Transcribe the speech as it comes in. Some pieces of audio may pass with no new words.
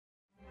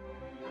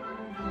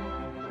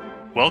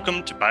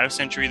Welcome to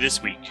BioCentury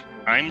This Week.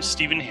 I'm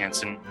Stephen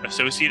Hansen,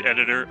 Associate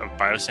Editor of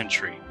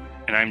BioCentury,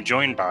 and I'm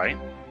joined by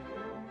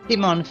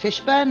Simone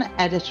Fishburne,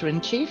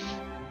 Editor-in-Chief.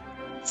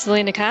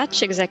 Selena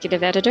Koch,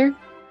 Executive Editor.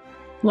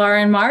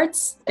 Lauren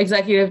Martz,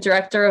 Executive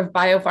Director of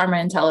Biopharma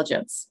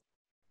Intelligence.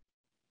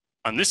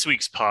 On this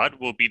week's pod,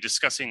 we'll be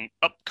discussing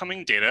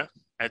upcoming data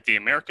at the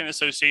American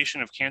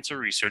Association of Cancer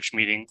Research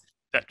meeting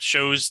that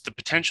shows the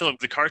potential of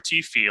the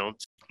CAR-T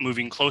field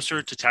moving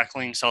closer to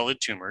tackling solid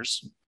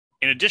tumors.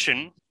 In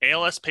addition,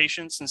 ALS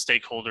patients and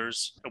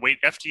stakeholders await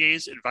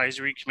FDA's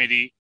advisory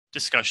committee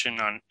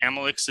discussion on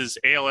Amylyx's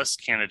ALS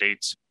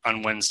candidates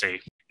on Wednesday,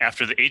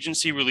 after the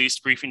agency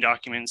released briefing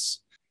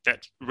documents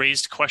that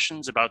raised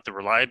questions about the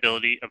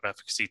reliability of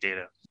efficacy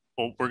data.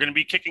 Well, we're going to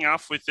be kicking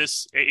off with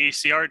this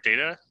AACR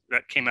data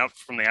that came out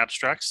from the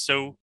abstracts.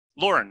 So,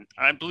 Lauren,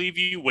 I believe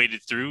you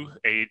waded through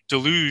a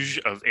deluge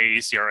of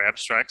AACR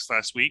abstracts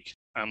last week,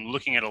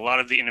 looking at a lot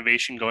of the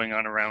innovation going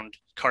on around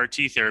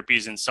CAR-T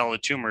therapies in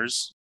solid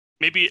tumors.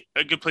 Maybe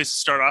a good place to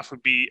start off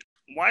would be,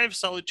 why have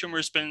solid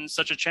tumors been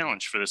such a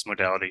challenge for this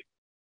modality?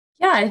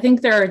 Yeah, I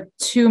think there are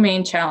two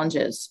main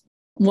challenges.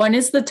 One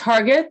is the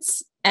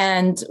targets,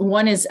 and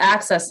one is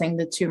accessing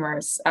the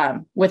tumors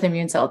with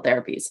immune cell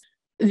therapies.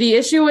 The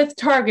issue with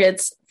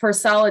targets for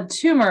solid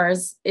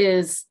tumors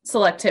is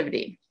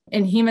selectivity.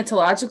 In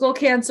hematological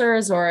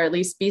cancers, or at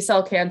least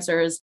B-cell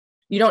cancers,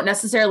 you don't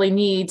necessarily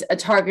need a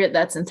target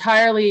that's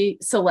entirely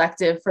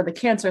selective for the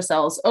cancer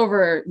cells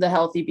over the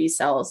healthy B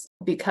cells,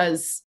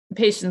 because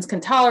patients can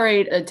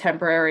tolerate a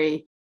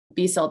temporary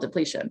B-cell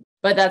depletion.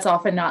 But that's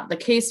often not the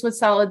case with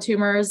solid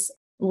tumors,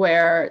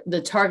 where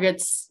the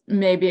targets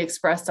may be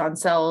expressed on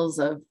cells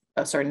of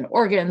certain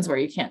organs where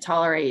you can't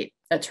tolerate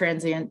a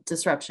transient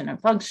disruption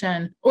of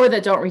function, or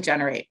that don't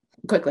regenerate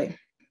quickly.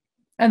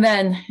 And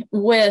then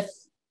with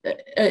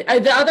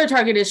the other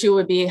target issue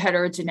would be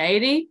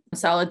heterogeneity.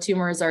 Solid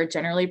tumors are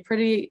generally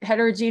pretty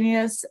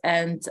heterogeneous.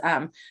 And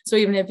so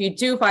even if you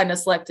do find a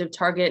selective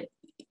target,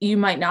 you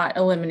might not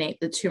eliminate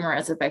the tumor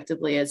as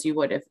effectively as you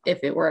would if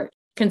it were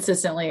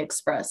consistently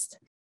expressed.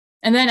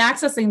 And then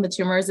accessing the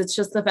tumors, it's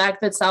just the fact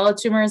that solid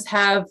tumors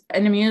have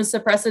an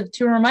immunosuppressive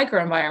tumor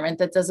microenvironment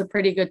that does a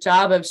pretty good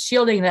job of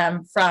shielding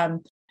them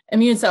from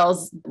immune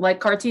cells like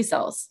CAR-T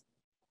cells.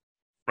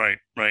 Right.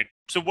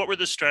 So what were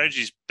the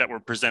strategies that were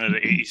presented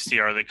at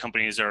AACR that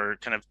companies are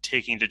kind of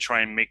taking to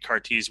try and make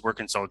CAR-Ts work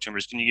in solid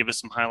tumors? Can you give us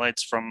some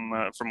highlights from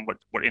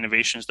what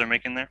innovations they're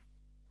making there?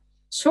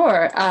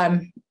 Sure.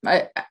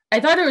 I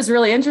thought it was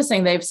really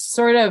interesting. They've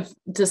sort of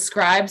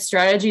described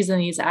strategies in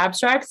these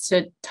abstracts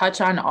to touch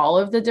on all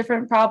of the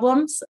different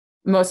problems.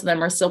 Most of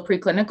them are still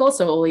preclinical,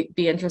 so it will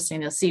be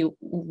interesting to see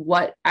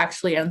what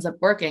actually ends up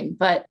working.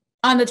 But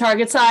on the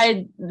target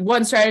side,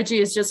 one strategy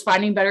is just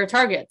finding better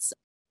targets.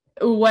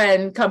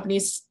 When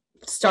companies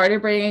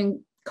started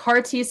bringing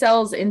CAR-T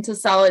cells into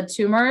solid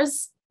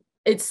tumors,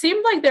 it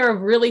seemed like they were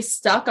really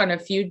stuck on a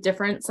few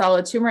different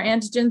solid tumor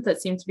antigens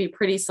that seemed to be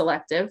pretty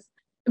selective.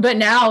 But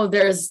now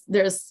there's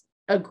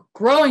a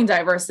growing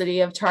diversity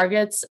of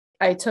targets.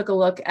 I took a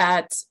look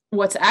at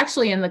what's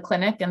actually in the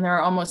clinic, and there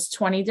are almost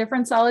 20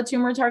 different solid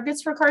tumor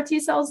targets for CAR-T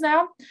cells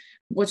now,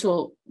 which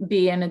will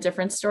be in a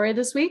different story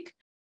this week.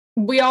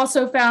 We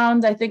also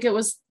found, I think it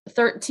was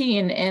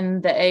 13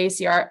 in the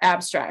AACR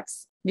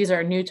abstracts. These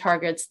are new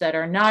targets that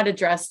are not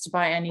addressed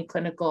by any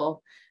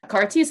clinical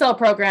CAR-T cell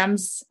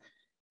programs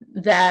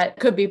that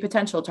could be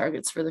potential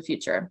targets for the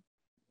future.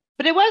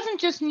 But it wasn't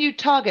just new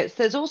targets.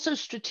 There's also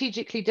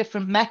strategically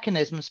different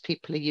mechanisms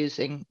people are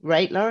using,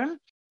 right, Lauren?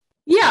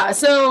 Yeah,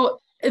 so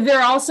there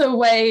are also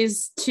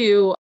ways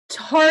to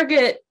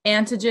target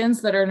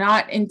antigens that are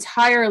not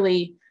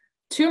entirely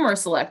tumor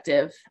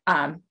selective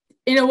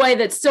in a way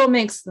that still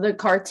makes the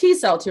CAR-T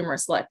cell tumor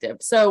selective.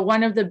 So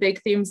one of the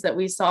big themes that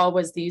we saw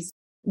was these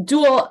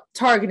dual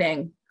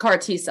targeting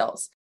CAR-T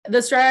cells.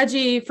 The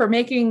strategy for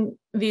making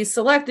these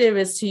selective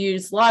is to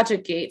use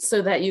logic gates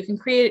so that you can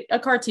create a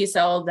CAR-T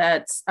cell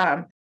that's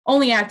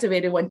only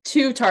activated when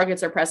two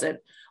targets are present,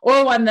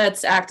 or one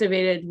that's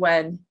activated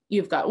when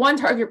you've got one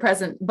target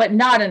present, but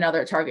not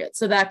another target.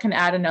 So that can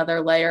add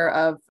another layer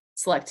of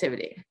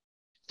selectivity.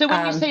 So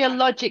when you say a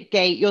logic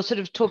gate, you're sort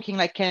of talking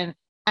like an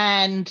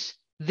and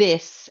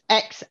this,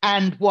 X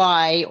and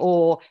Y,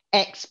 or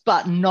X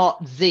but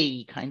not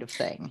Z kind of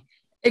thing.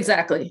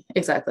 Exactly.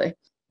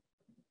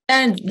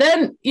 And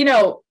then,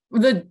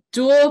 the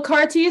dual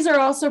CAR-Ts are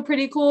also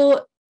pretty cool,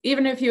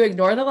 even if you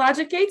ignore the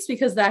logic gates,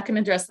 because that can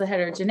address the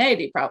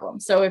heterogeneity problem.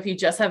 So if you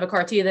just have a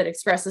CAR-T that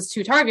expresses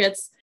two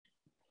targets,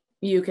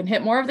 you can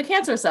hit more of the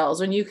cancer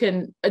cells, and you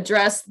can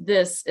address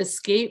this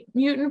escape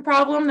mutant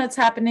problem that's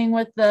happening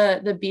with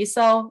the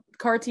B-cell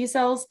CAR-T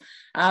cells,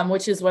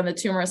 which is when the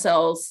tumor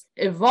cells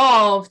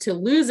evolve to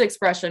lose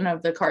expression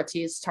of the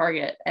CAR-T's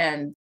target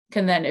and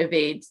can then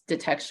evade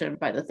detection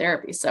by the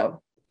therapy.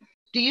 So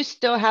do you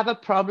still have a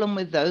problem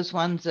with those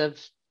ones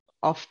of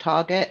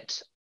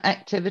off-target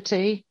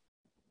activity?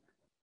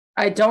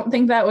 I don't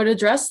think that would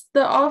address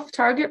the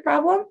off-target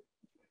problem.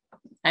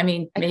 I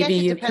mean, maybe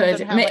you could.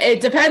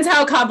 It depends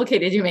how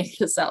complicated you make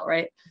the cell,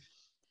 right?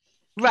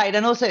 Right.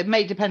 And also it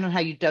may depend on how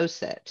you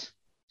dose it.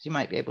 you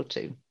might be able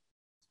to.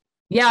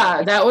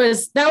 Yeah, that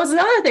was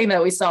another thing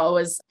that we saw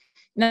was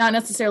not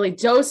necessarily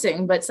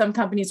dosing, but some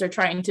companies are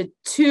trying to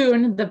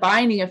tune the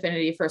binding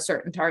affinity for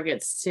certain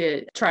targets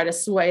to try to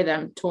sway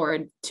them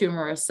toward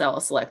tumor cell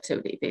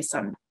selectivity based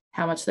on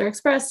how much they're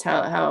expressed,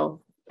 how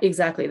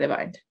exactly they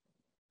bind.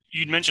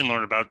 You'd mentioned,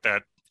 Lauren, about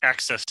that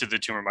access to the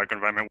tumor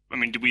microenvironment. I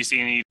mean, do we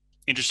see any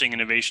interesting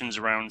innovations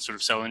around sort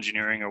of cell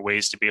engineering or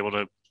ways to be able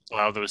to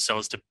allow those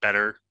cells to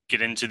better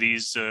get into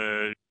these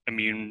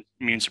immune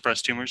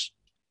suppressed tumors?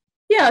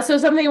 Yeah, so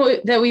something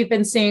that we've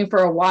been seeing for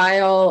a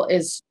while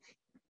is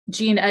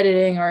gene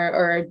editing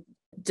or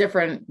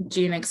different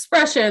gene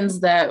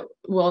expressions that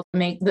will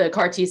make the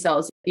CAR T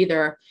cells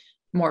either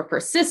more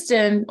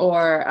persistent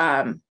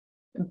or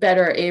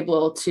better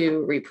able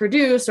to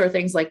reproduce or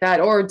things like that,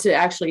 or to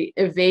actually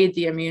evade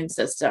the immune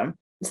system.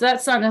 So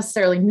that's not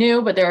necessarily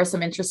new, but there are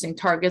some interesting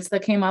targets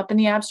that came up in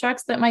the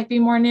abstracts that might be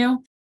more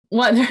new.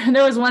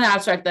 There was one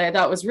abstract that I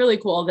thought was really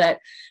cool that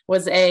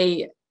was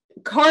a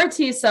CAR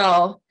T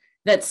cell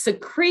that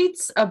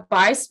secretes a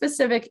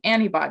bispecific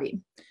antibody.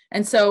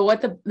 And so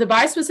what the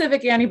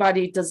bispecific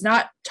antibody does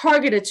not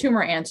target a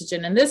tumor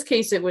antigen. In this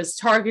case, it was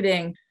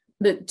targeting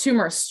the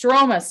tumor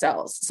stroma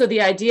cells. So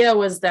the idea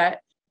was that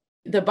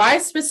the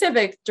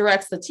bispecific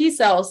directs the T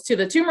cells to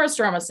the tumor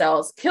stroma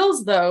cells,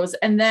 kills those,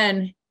 and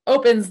then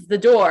opens the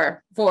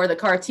door for the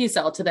CAR T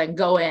cell to then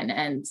go in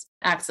and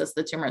access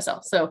the tumor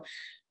cell. So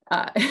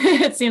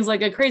it seems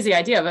like a crazy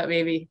idea, but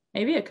maybe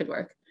it could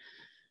work.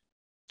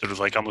 Sort of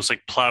like almost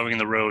like plowing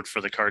the road for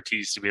the CAR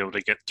Ts to be able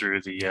to get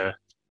through the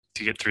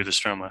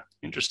stroma.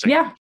 Interesting.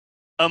 Yeah.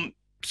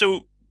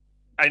 So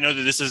I know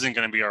that this isn't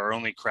going to be our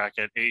only crack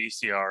at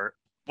AACR.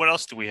 What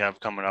else do we have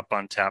coming up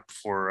on tap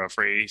for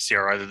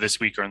AACR either this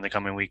week or in the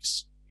coming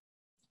weeks?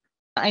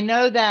 I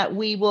know that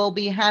we will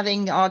be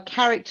having our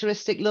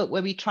characteristic look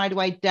where we try to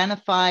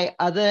identify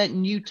other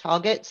new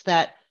targets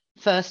that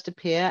first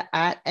appear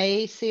at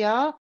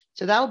AACR.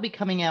 So that will be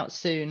coming out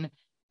soon.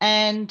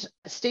 And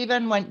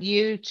Stephen, want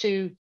you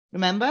to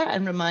remember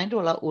and remind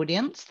all our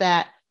audience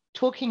that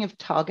talking of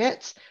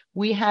targets,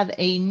 we have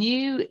a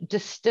new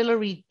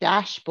distillery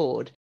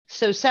dashboard.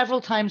 So several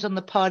times on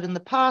the pod in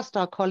the past,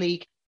 our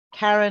colleague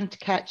Karen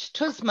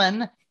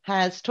Tkach-Tuzman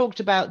has talked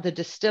about the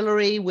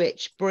distillery,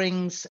 which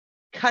brings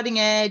cutting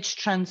edge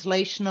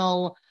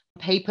translational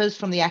papers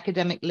from the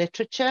academic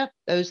literature,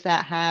 those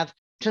that have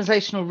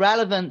translational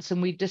relevance,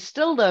 and we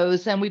distill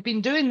those. And we've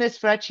been doing this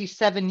for actually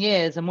 7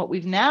 years. And what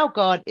we've now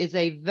got is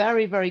a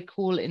very, very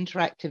cool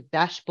interactive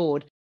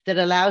dashboard that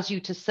allows you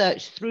to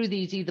search through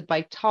these either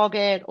by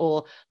target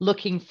or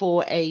looking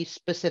for a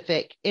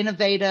specific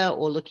innovator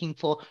or looking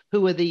for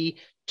who are the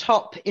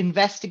top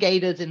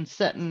investigators in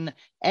certain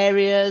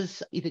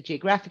areas, either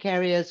geographic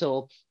areas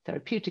or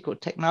therapeutic or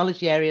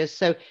technology areas.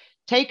 So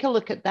take a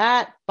look at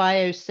that,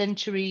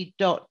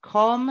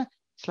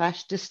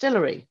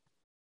 biocentury.com/distillery.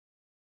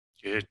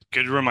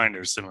 Good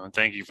reminder, Simone.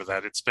 Thank you for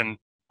that. It's been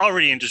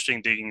already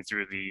interesting digging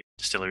through the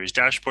distillery's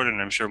dashboard,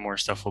 and I'm sure more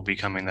stuff will be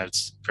coming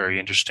that's very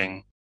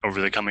interesting over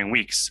the coming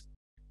weeks.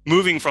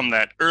 Moving from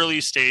that early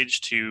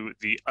stage to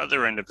the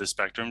other end of the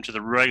spectrum, to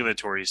the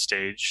regulatory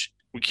stage,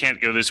 we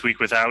can't go this week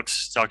without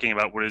talking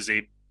about what is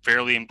a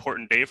fairly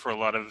important day for a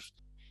lot of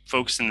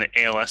folks in the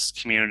ALS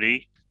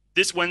community.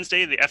 This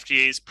Wednesday, the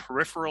FDA's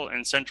Peripheral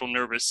and Central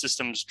Nervous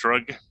Systems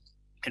Drug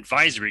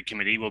Advisory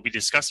Committee will be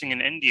discussing an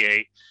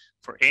NDA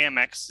for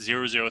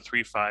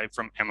AMX0035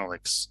 from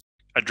Emalex,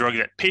 a drug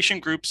that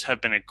patient groups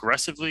have been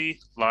aggressively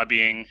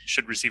lobbying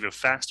should receive a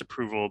fast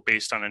approval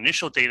based on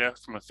initial data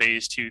from a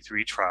phase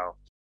 2/3 trial.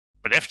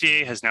 But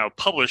FDA has now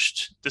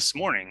published this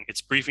morning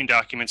its briefing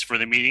documents for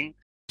the meeting.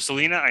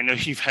 Selena, I know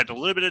you've had a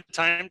little bit of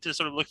time to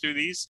sort of look through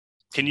these.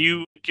 Can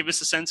you give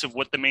us a sense of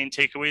what the main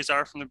takeaways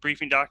are from the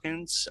briefing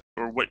documents,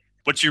 or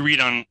what's your read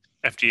on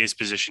FDA's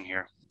position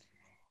here?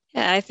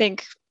 Yeah, I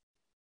think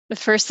the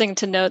first thing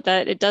to note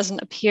that it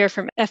doesn't appear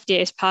from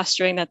FDA's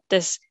posturing that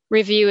this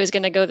review is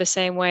going to go the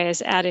same way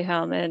as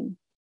Aduhelm and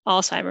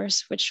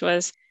Alzheimer's, which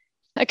was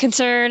a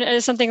concern.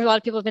 It's something a lot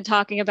of people have been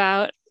talking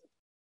about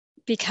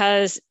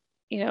because,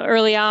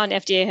 early on,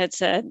 FDA had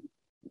said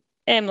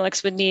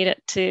Amylyx would need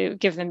it to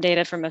give them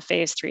data from a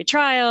phase 3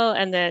 trial.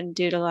 And then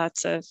due to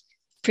lots of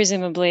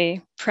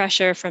presumably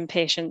pressure from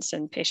patients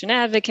and patient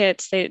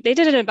advocates, they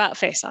did an about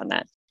face on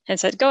that and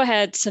said, go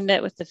ahead,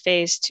 submit with the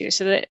phase 2.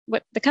 So that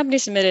what the company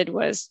submitted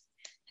was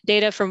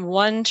data from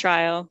one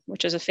trial,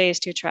 which was a phase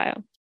 2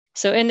 trial.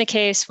 So in the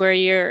case where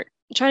you're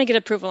trying to get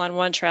approval on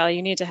one trial,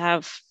 you need to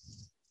have,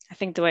 I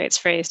think the way it's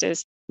phrased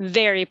is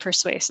very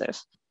persuasive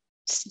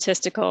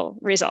statistical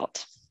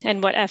result.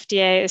 And what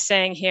FDA is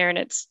saying here in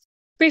its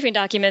briefing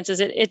documents is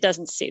it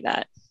doesn't see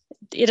that.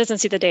 It doesn't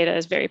see the data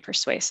as very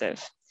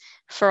persuasive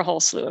for a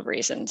whole slew of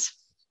reasons.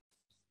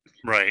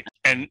 Right.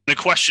 And the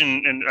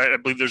question, and I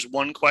believe there's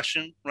one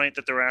question, right,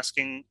 that they're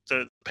asking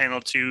the panel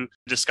to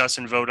discuss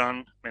and vote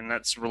on, and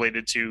that's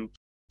related to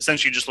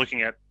essentially just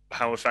looking at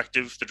how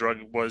effective the drug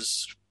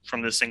was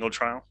from this single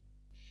trial.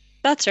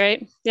 That's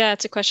right. Yeah,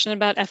 it's a question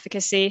about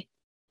efficacy.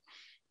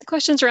 The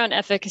questions around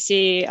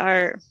efficacy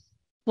are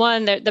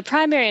One, the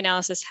primary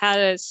analysis had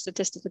a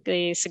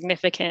statistically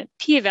significant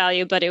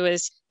p-value, but it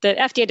was the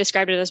FDA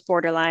described it as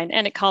borderline,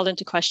 and it called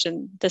into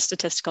question the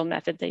statistical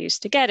method they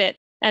used to get it.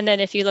 And then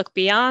if you look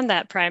beyond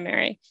that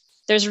primary,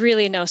 there's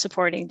really no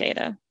supporting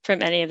data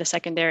from any of the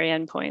secondary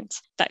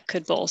endpoints that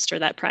could bolster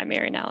that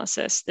primary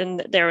analysis.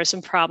 Then there were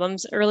some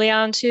problems early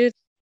on too.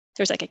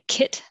 There's like a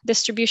KIT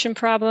distribution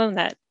problem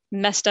that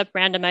messed up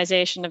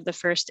randomization of the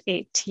first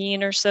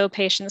 18 or so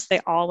patients. They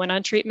all went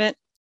on treatment.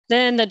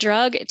 Then the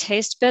drug, it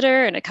tastes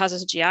bitter and it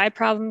causes GI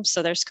problems.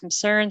 So there's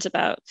concerns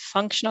about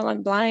functional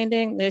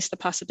unblinding, at least the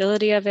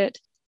possibility of it.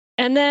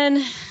 And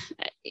then,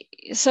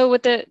 so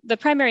with the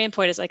primary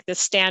endpoint is like the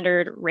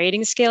standard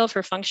rating scale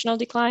for functional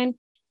decline.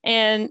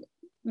 And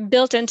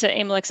built into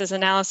Amylyx's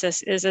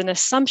analysis is an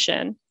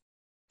assumption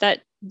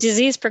that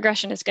disease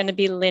progression is going to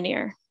be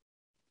linear.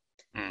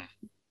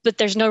 But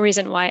there's no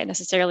reason why it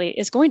necessarily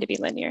is going to be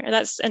linear. And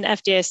that's an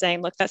FDA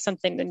saying, look, that's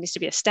something that needs to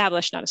be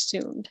established, not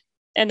assumed.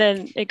 And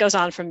then it goes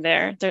on from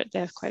there. They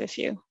have quite a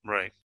few.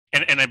 Right.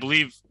 And I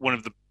believe one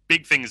of the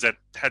big things that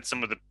had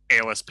some of the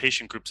ALS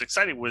patient groups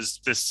excited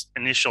was this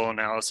initial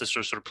analysis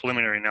or sort of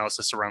preliminary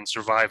analysis around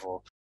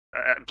survival.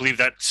 I believe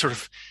that sort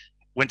of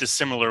went a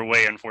similar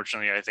way,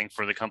 unfortunately, I think,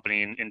 for the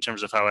company in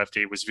terms of how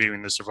FDA was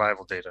viewing the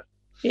survival data.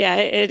 Yeah,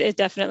 it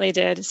definitely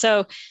did.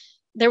 So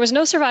there was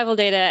no survival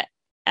data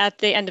at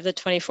the end of the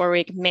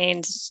 24-week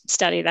main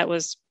study that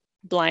was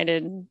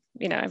blinded,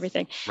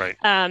 everything. Right.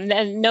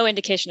 And no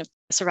indication of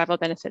survival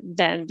benefit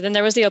then. But then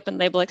there was the open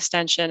label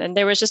extension, and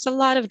there was just a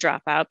lot of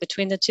dropout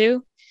between the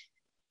two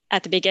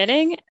at the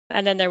beginning.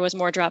 And then there was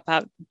more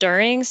dropout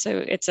during. So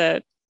it's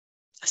a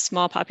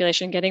small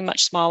population getting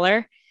much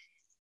smaller.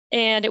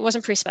 And it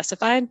wasn't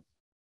pre-specified.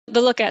 The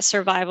look at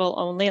survival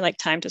only, like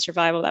time to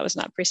survival, that was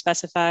not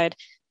pre-specified,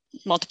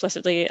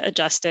 multiplicity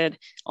adjusted,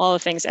 all the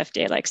things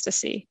FDA likes to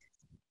see.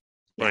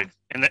 Right.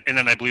 And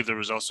then I believe there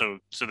was also,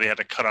 so they had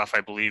a cutoff,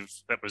 I believe,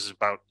 that was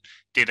about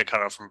data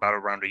cutoff from about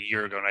around a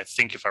year ago. And I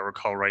think if I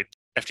recall right,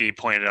 FDA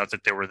pointed out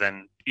that there were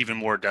then even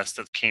more deaths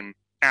that came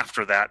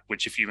after that,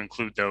 which if you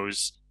include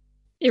those,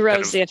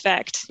 erodes the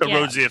effect.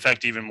 Erodes the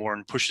effect even more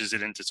and pushes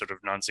it into sort of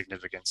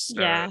non-significance.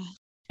 Yeah.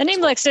 And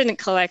Amylyx didn't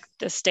collect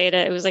this data.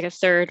 It was like a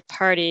third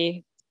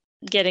party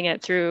getting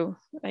it through,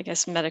 I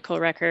guess, medical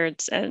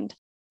records. And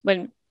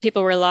when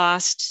people were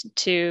lost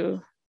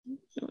to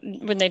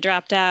when they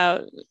dropped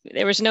out,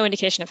 there was no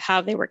indication of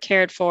how they were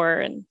cared for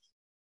and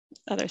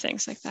other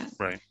things like that.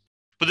 Right.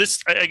 But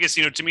this, I guess,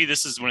 to me,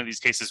 this is one of these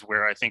cases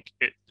where I think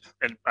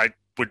and I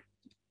would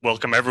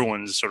welcome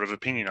everyone's sort of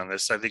opinion on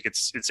this. I think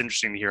it's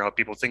interesting to hear how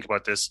people think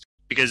about this,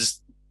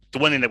 because the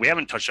one thing that we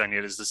haven't touched on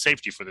yet is the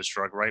safety for this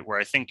drug, right? Where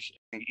I think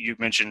you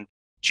mentioned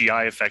GI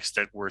effects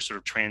that were sort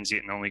of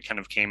transient and only kind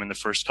of came in the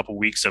first couple of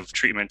weeks of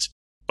treatment.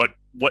 But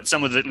what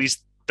some of at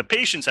least the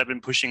patients have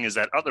been pushing is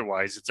that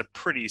otherwise it's a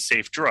pretty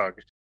safe drug.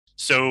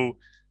 So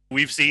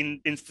we've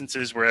seen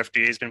instances where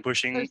FDA has been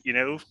pushing,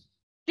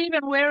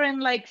 Stephen, we're in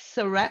like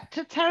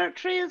Sarepta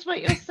territory is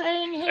what you're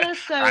saying here.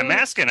 So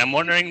I'm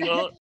wondering,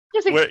 well,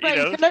 just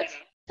explain. So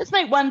let's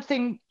make one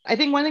thing. I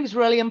think one thing is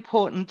really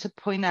important to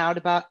point out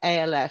about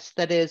ALS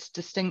that is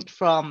distinct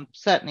from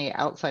certainly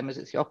Alzheimer's.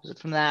 It's the opposite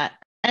from that,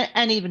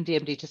 and even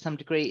DMD to some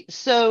degree.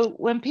 So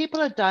when people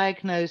are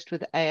diagnosed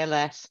with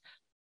ALS,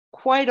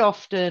 quite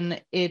often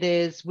it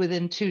is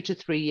within 2 to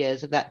 3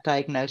 years of that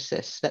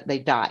diagnosis that they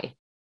die.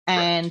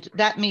 And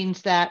that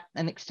means that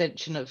an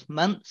extension of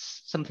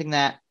months, something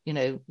that,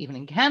 even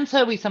in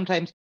cancer, we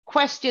sometimes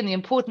question the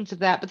importance of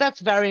that, but that's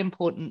very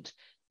important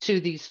to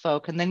these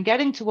folk. And then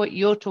getting to what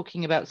you're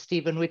talking about,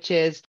 Stephen, which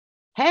is,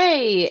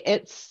 hey,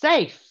 it's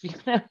safe,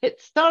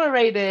 it's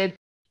tolerated.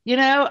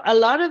 A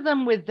lot of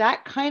them with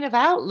that kind of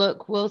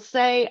outlook will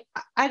say,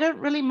 I don't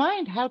really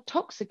mind how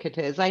toxic it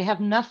is. I have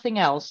nothing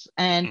else.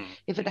 And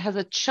if it has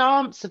a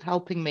chance of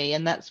helping me,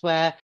 and that's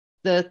where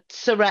the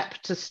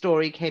Sarepta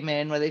story came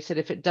in, where they said,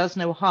 if it does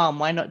no harm,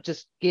 why not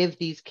just give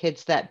these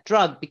kids that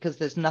drug because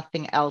there's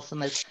nothing else and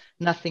there's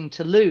nothing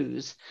to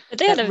lose. But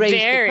they had a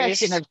the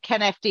question of, can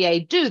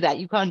FDA do that?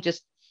 You can't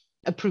just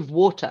approve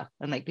water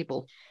and make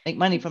people make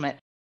money from it.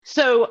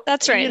 So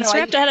that's right.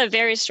 Sarepta had a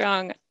very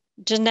strong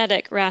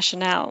genetic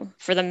rationale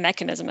for the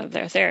mechanism of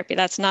their therapy.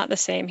 That's not the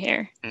same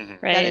here, right?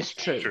 That is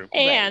true.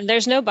 And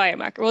there's no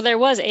biomarker. Well, there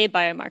was a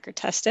biomarker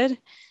tested,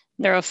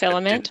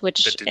 neurofilament,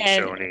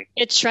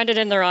 it trended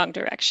in the wrong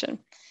direction.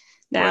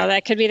 Now,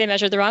 that could be they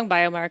measured the wrong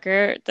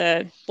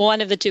biomarker.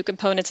 One of the two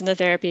components in the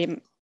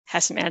therapy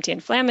has some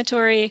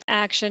anti-inflammatory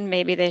action.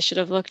 Maybe they should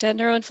have looked at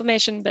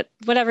neuroinflammation, but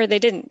whatever, they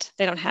didn't.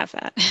 They don't have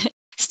that.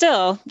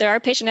 Still, there are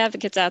patient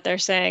advocates out there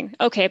saying,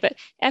 okay, but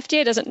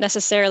FDA doesn't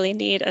necessarily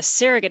need a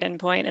surrogate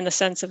endpoint in the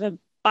sense of a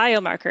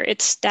biomarker.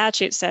 Its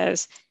statute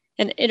says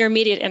an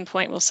intermediate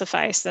endpoint will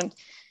suffice.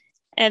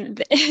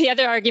 And the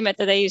other argument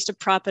that they use to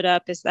prop it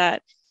up is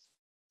that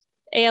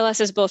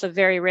ALS is both a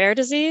very rare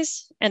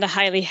disease and a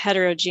highly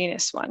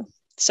heterogeneous one.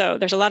 So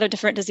there's a lot of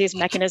different disease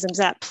mechanisms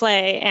at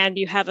play, and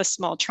you have a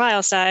small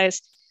trial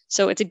size.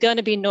 So it's going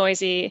to be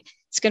noisy.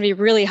 It's going to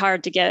be really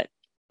hard to get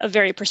a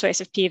very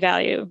persuasive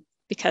p-value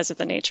because of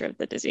the nature of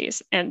the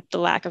disease and the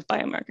lack of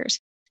biomarkers.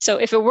 So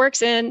if it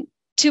works in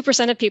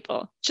 2% of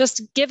people,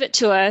 just give it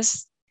to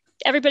us.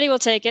 Everybody will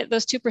take it.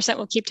 Those 2%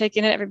 will keep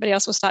taking it. Everybody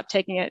else will stop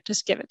taking it.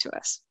 Just give it to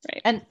us.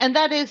 Right. And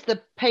that is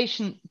the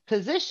patient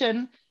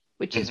position,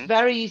 which is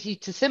very easy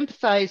to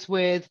sympathize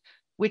with,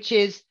 which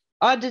is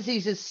our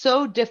disease is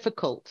so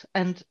difficult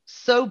and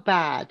so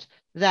bad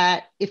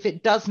that if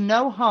it does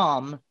no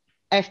harm,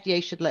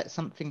 FDA should let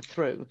something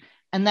through.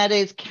 And that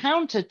is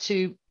counter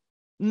to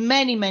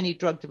many, many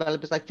drug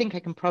developers. I think I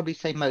can probably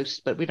say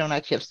most, but we don't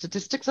actually have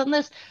statistics on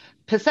this,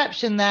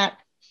 perception that,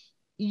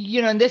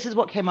 and this is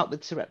what came up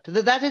with Sarepta,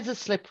 that is a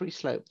slippery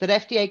slope,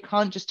 that FDA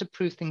can't just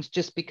approve things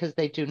just because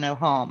they do no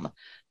harm.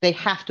 They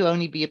have to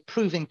only be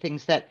approving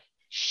things that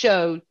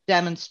show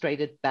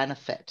demonstrated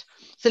benefit.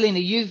 Selena,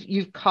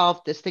 you've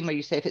carved this thing where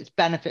you say if it's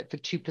benefit for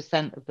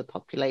 2% of the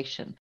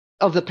population,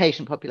 of the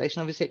patient population,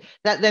 obviously,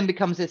 that then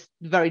becomes this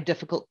very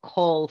difficult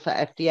call for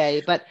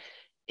FDA. But,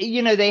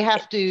 they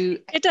have to.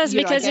 It does,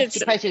 because it's.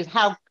 The question is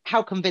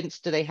how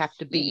convinced do they have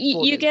to be?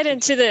 You get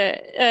into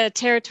the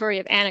territory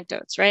of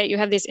anecdotes, right? You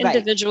have these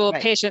individual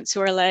patients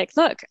who are like,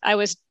 look, I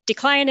was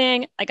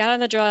declining, I got on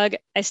the drug,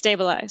 I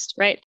stabilized,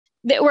 right?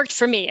 It worked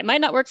for me. It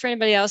might not work for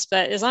anybody else,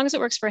 but as long as it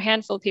works for a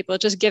handful of people,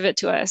 just give it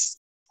to us.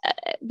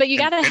 But you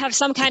got to have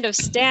some kind of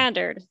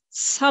standard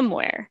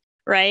somewhere,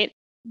 right?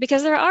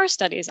 Because there are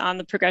studies on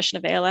the progression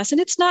of ALS,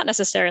 and it's not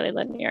necessarily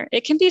linear.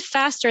 It can be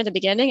faster in the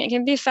beginning, it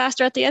can be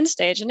faster at the end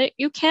stage, and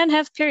you can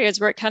have periods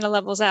where it kind of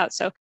levels out.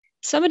 So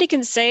somebody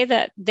can say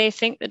that they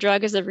think the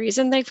drug is the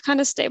reason they've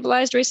kind of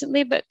stabilized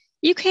recently, but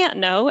you can't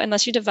know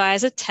unless you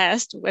devise a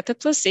test with a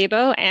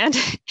placebo and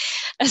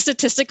a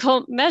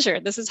statistical measure.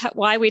 This is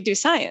why we do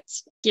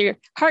science. Your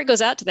heart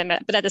goes out to them,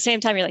 but at the same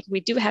time, you're like, we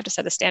do have to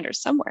set the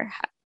standards somewhere.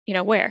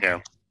 Where?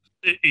 Yeah.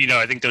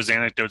 I think those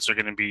anecdotes are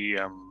going to be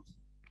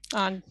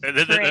on.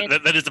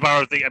 That is the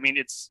power of the thing. I mean,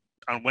 it's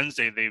on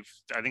Wednesday.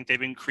 I think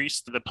they've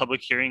increased the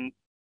public hearing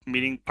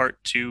meeting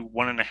part to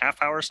 1.5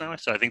 hours now.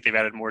 So I think they've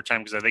added more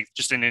time because I think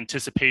just in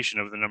anticipation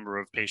of the number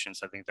of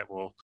patients, I think that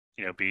will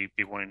be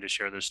wanting to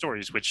share their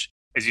stories, which,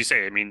 as you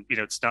say, I mean,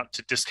 it's not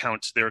to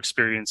discount their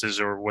experiences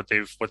or what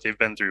they've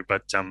been through,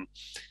 but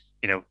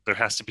there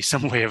has to be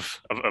some way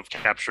of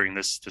capturing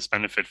this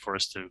benefit for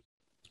us to.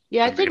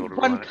 Yeah, I think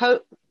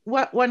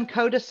one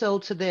codicil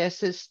to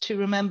this is to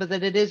remember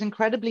that it is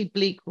incredibly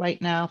bleak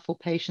right now for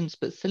patients.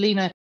 But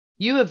Selena,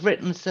 you have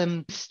written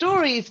some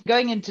stories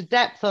going into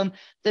depth on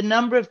the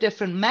number of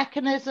different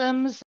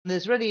mechanisms.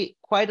 There's really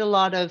quite a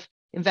lot of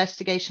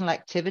investigational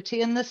activity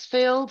in this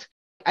field.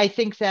 I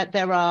think that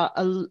there are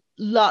a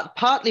lot,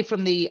 partly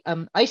from the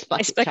Ice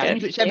Bucket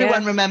Challenge, which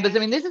everyone remembers. I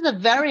mean, this is a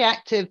very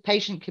active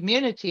patient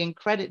community, and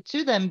credit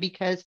to them,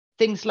 because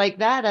things like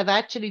that have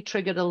actually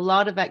triggered a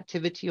lot of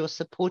activity or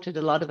supported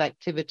a lot of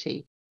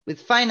activity with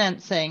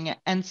financing.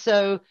 And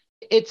so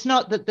it's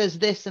not that there's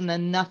this and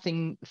then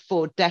nothing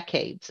for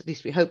decades, at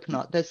least we hope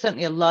not. There's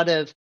certainly a lot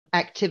of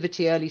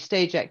activity, early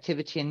stage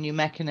activity, and new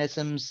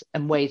mechanisms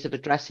and ways of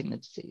addressing the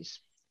disease.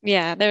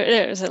 Yeah,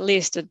 there's at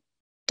least a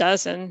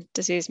dozen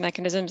disease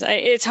mechanisms.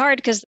 It's hard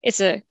because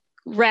it's a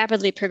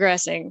rapidly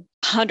progressing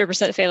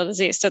 100% fatal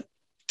disease. So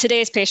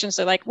today's patients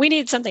are like, we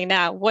need something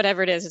now,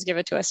 whatever it is give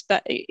it to us.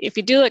 But if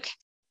you do look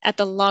at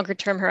the longer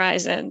term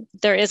horizon,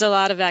 there is a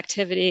lot of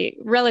activity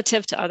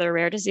relative to other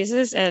rare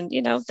diseases. And,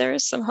 there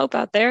is some hope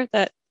out there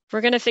that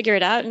we're going to figure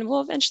it out, and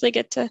we'll eventually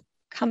get to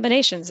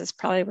combinations is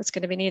probably what's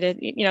going to be needed,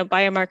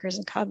 biomarkers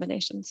and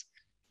combinations.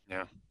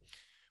 Yeah.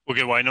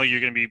 Okay, well, I know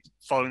you're going to be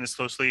following this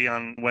closely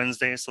on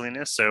Wednesday,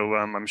 Selena, so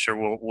I'm sure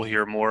we'll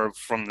hear more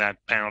from that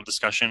panel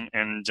discussion.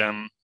 And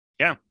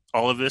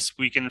all of this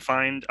we can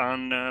find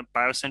on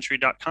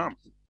biocentury.com.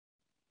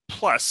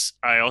 Plus,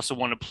 I also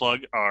want to plug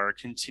our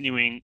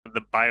continuing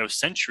the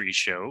BioCentury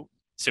show.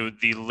 So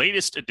the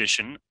latest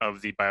edition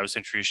of the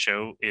BioCentury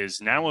show is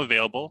now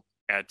available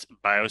at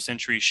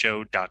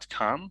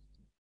biocenturyshow.com.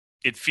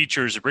 It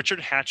features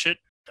Richard Hatchett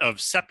of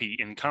CEPI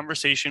in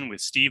conversation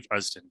with Steve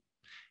Usden.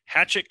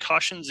 Hatchett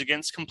cautions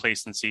against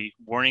complacency,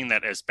 warning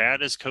that as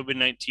bad as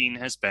COVID-19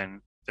 has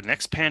been, the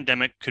next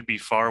pandemic could be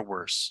far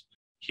worse.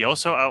 He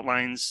also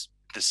outlines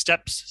the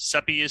steps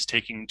CEPI is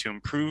taking to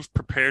improve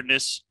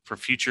preparedness for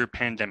future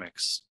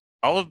pandemics.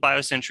 All of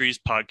BioCentury's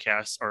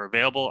podcasts are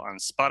available on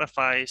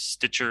Spotify,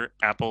 Stitcher,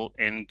 Apple,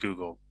 and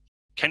Google.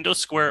 Kendall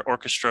Square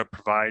Orchestra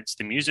provides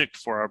the music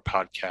for our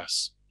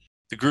podcasts.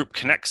 The group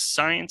connects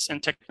science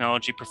and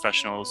technology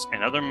professionals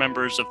and other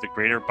members of the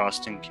greater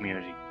Boston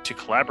community to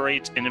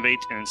collaborate, innovate,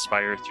 and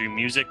inspire through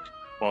music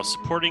while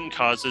supporting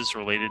causes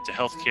related to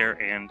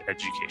healthcare and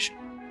education.